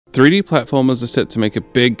3D platformers are set to make a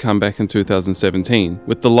big comeback in 2017,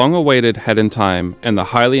 with the long-awaited Hat in Time and the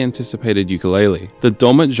highly anticipated Yooka. The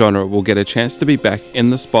dormant genre will get a chance to be back in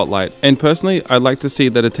the spotlight, and personally, I'd like to see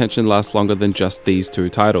that attention last longer than just these two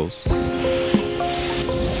titles.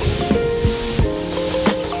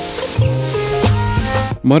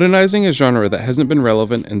 Modernizing a genre that hasn't been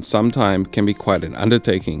relevant in some time can be quite an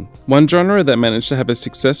undertaking. One genre that managed to have a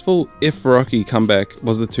successful, if rocky, comeback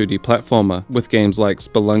was the 2D platformer, with games like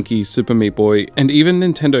Spelunky, Super Meat Boy, and even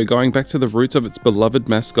Nintendo going back to the roots of its beloved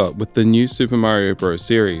mascot with the new Super Mario Bros.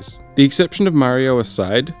 Series. The exception of Mario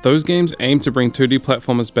aside, those games aim to bring 2D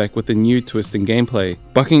platformers back with a new twist in gameplay,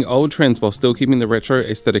 bucking old trends while still keeping the retro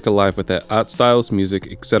aesthetic alive with their art styles, music,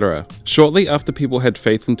 etc. Shortly after people had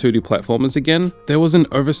faith in 2D platformers again, there was an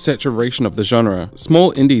oversaturation of the genre,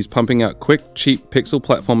 small indies pumping out quick, cheap pixel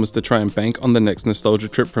platformers to try and bank on the next nostalgia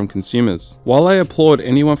trip from consumers. While I applaud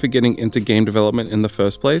anyone for getting into game development in the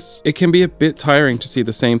first place, it can be a bit tiring to see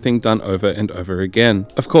the same thing done over and over again.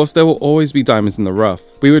 Of course, there will always be diamonds in the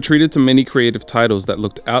rough. We were treated to many creative titles that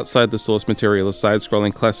looked outside the source material of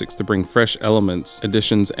side-scrolling classics to bring fresh elements,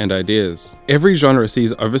 additions, and ideas. Every genre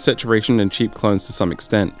sees oversaturation and cheap clones to some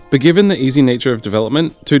extent, but given the easy nature of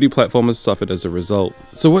development, 2D platformers suffered as a result.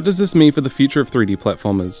 So what does this mean for the future of 3D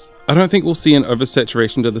platformers? I don't think we'll see an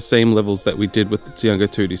oversaturation to the same levels that we did with its younger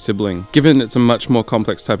 2D sibling, given it's a much more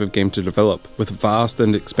complex type of game to develop, with vast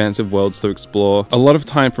and expansive worlds to explore. A lot of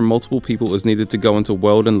time from multiple people is needed to go into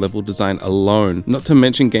world and level design alone, not to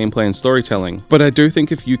mention gameplay and storytelling. But I do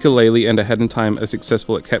think if Yooka and A Hat in Time are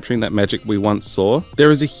successful at capturing that magic we once saw,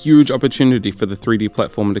 there is a huge opportunity for the 3D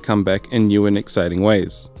platformer to come back in new and exciting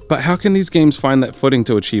ways. But how can these games find that footing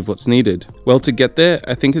to achieve what's needed? Well, to get there,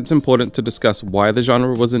 I think it's important to discuss why the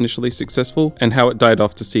genre was initially successful and how it died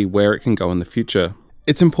off to see where it can go in the future.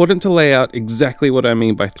 It's important to lay out exactly what I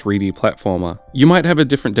mean by 3D platformer. You might have a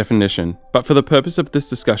different definition, but for the purpose of this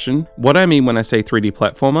discussion, what I mean when I say 3D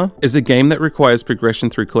platformer is a game that requires progression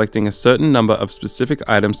through collecting a certain number of specific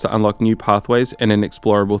items to unlock new pathways in an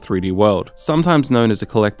explorable 3D world, sometimes known as a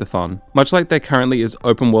collectathon. Much like there currently is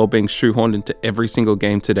open world being shoehorned into every single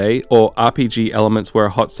game today, or RPG elements were a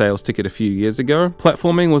hot sales ticket a few years ago,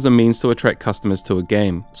 platforming was a means to attract customers to a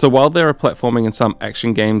game. So while there are platforming in some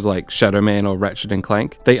action games like Shadow Man or Ratchet & Clank,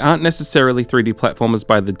 they aren't necessarily 3D platformers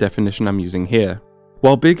by the definition I'm using here.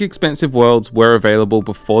 While big expansive worlds were available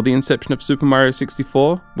before the inception of Super Mario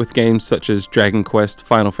 64, with games such as Dragon Quest,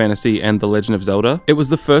 Final Fantasy, and The Legend of Zelda, it was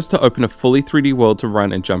the first to open a fully 3D world to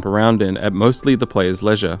run and jump around in at mostly the player's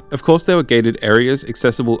leisure. Of course, there were gated areas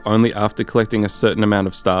accessible only after collecting a certain amount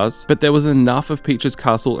of stars, but there was enough of Peach's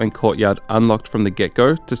castle and courtyard unlocked from the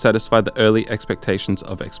get-go to satisfy the early expectations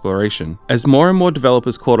of exploration. As more and more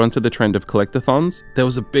developers caught onto the trend of collectathons, there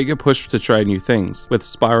was a bigger push to try new things, with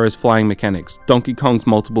Spyro's flying mechanics, Donkey Kong's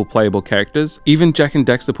multiple playable characters, even Jak and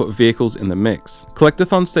Daxter put vehicles in the mix.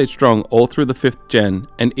 Collectathons stayed strong all through the 5th gen,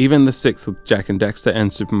 and even the 6th with Jak and Daxter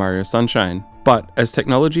and Super Mario Sunshine. But as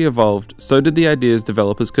technology evolved, so did the ideas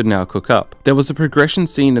developers could now cook up. There was a progression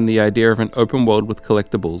seen in the idea of an open world with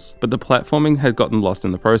collectibles, but the platforming had gotten lost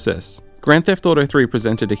in the process. Grand Theft Auto 3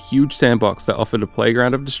 presented a huge sandbox that offered a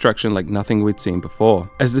playground of destruction like nothing we'd seen before.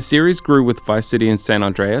 As the series grew with Vice City and San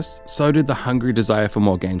Andreas, so did the hungry desire for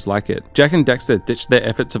more games like it. Jak and Daxter ditched their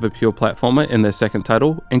efforts of a pure platformer in their second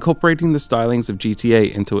title, incorporating the stylings of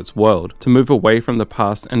GTA into its world, to move away from the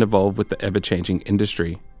past and evolve with the ever-changing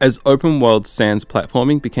industry. As open world sans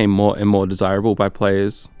platforming became more and more desirable by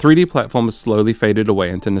players, 3D platformers slowly faded away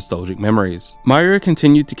into nostalgic memories. Mario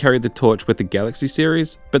continued to carry the torch with the Galaxy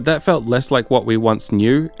series, but that felt less like what we once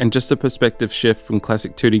knew and just a perspective shift from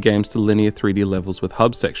classic 2D games to linear 3D levels with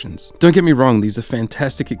hub sections. Don't get me wrong, these are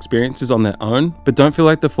fantastic experiences on their own, but don't feel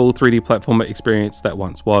like the full 3D platformer experience that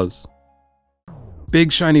once was. Big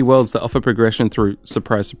shiny worlds that offer progression through,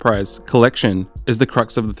 surprise surprise, collection is the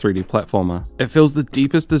crux of the 3D platformer. It feels the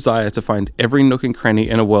deepest desire to find every nook and cranny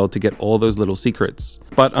in a world to get all those little secrets.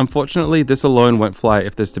 But unfortunately, this alone won't fly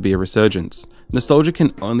if there's to be a resurgence. Nostalgia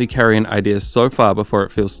can only carry an idea so far before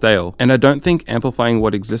it feels stale, and I don't think amplifying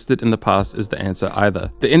what existed in the past is the answer either.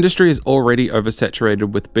 The industry is already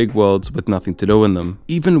oversaturated with big worlds with nothing to do in them.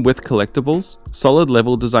 Even with collectibles, solid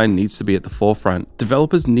level design needs to be at the forefront.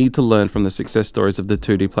 Developers need to learn from the success stories of the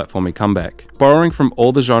 2D platforming comeback, borrowing from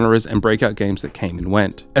all the genres and breakout games that came and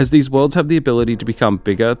went. As these worlds have the ability to become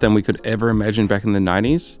bigger than we could ever imagine back in the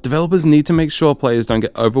 90s, developers need to make sure players don't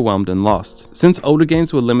get overwhelmed and lost. Since older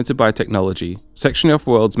games were limited by technology, sectioning off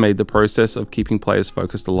worlds made the process of keeping players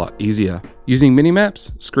focused a lot easier. Using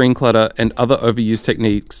minimaps, screen clutter, and other overused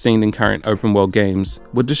techniques seen in current open world games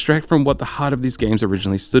would distract from what the heart of these games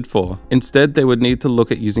originally stood for. Instead, they would need to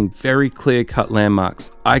look at using very clear-cut landmarks,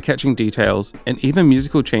 eye-catching details, and even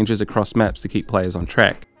musical changes across maps to keep players on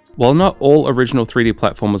track. While not all original 3D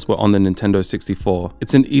platformers were on the Nintendo 64,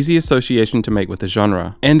 it's an easy association to make with the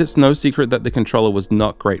genre, and it's no secret that the controller was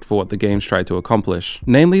not great for what the games tried to accomplish.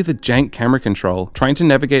 Namely, the jank camera control. Trying to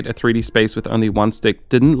navigate a 3D space with only one stick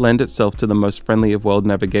didn't lend itself to the most friendly of world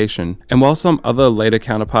navigation, and while some other later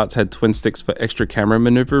counterparts had twin sticks for extra camera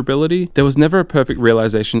maneuverability, there was never a perfect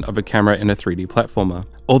realization of a camera in a 3D platformer.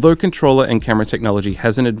 Although controller and camera technology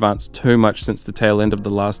hasn't advanced too much since the tail end of the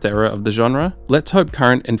last era of the genre, let's hope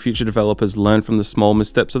current and future developers learn from the small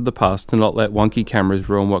missteps of the past to not let wonky cameras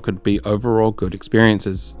ruin what could be overall good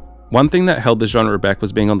experiences. One thing that held the genre back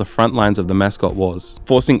was being on the front lines of the mascot wars,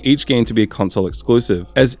 forcing each game to be a console exclusive.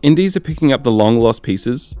 As indies are picking up the long lost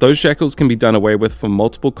pieces, those shackles can be done away with for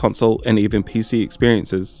multiple console and even PC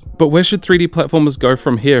experiences. But where should 3D platformers go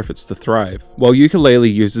from here if it's to thrive? While Yooka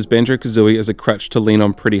uses Banjo-Kazooie as a crutch to lean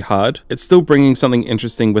on pretty hard, it's still bringing something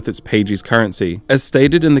interesting with its pages currency. As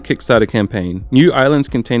stated in the Kickstarter campaign, new islands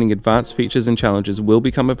containing advanced features and challenges will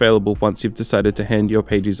become available once you've decided to hand your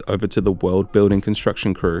pages over to the world building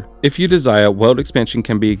construction crew. If you desire, world expansion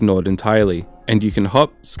can be ignored entirely, and you can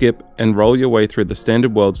hop, skip, and roll your way through the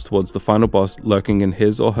standard worlds towards the final boss lurking in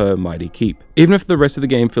his or her mighty keep. Even if the rest of the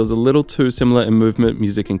game feels a little too similar in movement,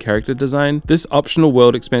 music, and character design, this optional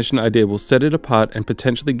world expansion idea will set it apart and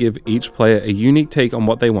potentially give each player a unique take on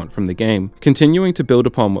what they want from the game, continuing to build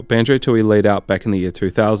upon what Banjo-Tooie laid out back in the year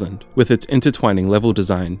 2000, with its intertwining level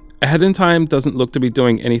design. Ahead in Time doesn't look to be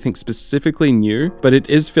doing anything specifically new, but it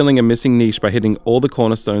is filling a missing niche by hitting all the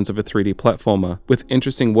cornerstones of a 3D platformer, with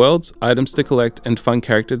interesting worlds, items to collect, and fun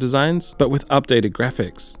character designs, but with updated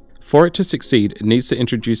graphics. For it to succeed, it needs to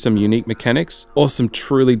introduce some unique mechanics or some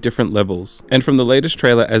truly different levels. And from the latest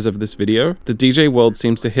trailer as of this video, the DJ world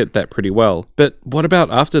seems to hit that pretty well. But what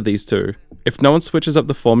about after these two? If no one switches up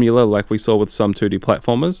the formula like we saw with some 2D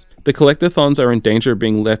platformers, the collectathons are in danger of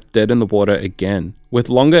being left dead in the water again. With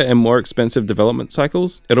longer and more expensive development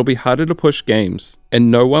cycles, it'll be harder to push games, and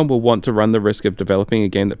no one will want to run the risk of developing a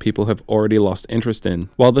game that people have already lost interest in.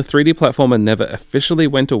 While the 3D platformer never officially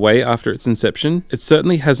went away after its inception, it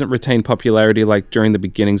certainly hasn't retained popularity like during the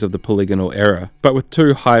beginnings of the polygonal era. But with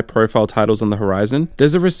two high-profile titles on the horizon,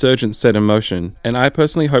 there's a resurgence set in motion, and I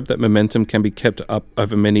personally hope that momentum can be kept up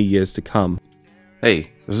over many years to come.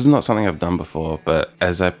 Hey, this is not something I've done before, but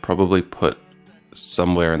as I probably put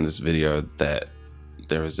somewhere in this video that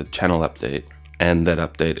there is a channel update, and that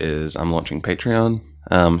update is I'm launching Patreon.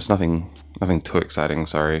 It's nothing too exciting,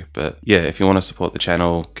 sorry, but yeah, if you want to support the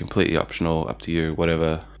channel, completely optional, up to you,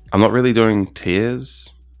 whatever. I'm not really doing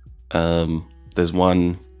tiers. There's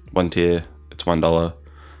one tier, it's $1.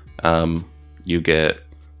 You get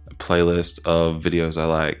a playlist of videos I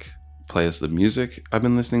like, playlists of the music I've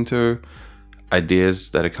been listening to,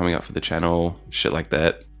 ideas that are coming up for the channel, shit like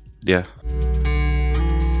that. Yeah.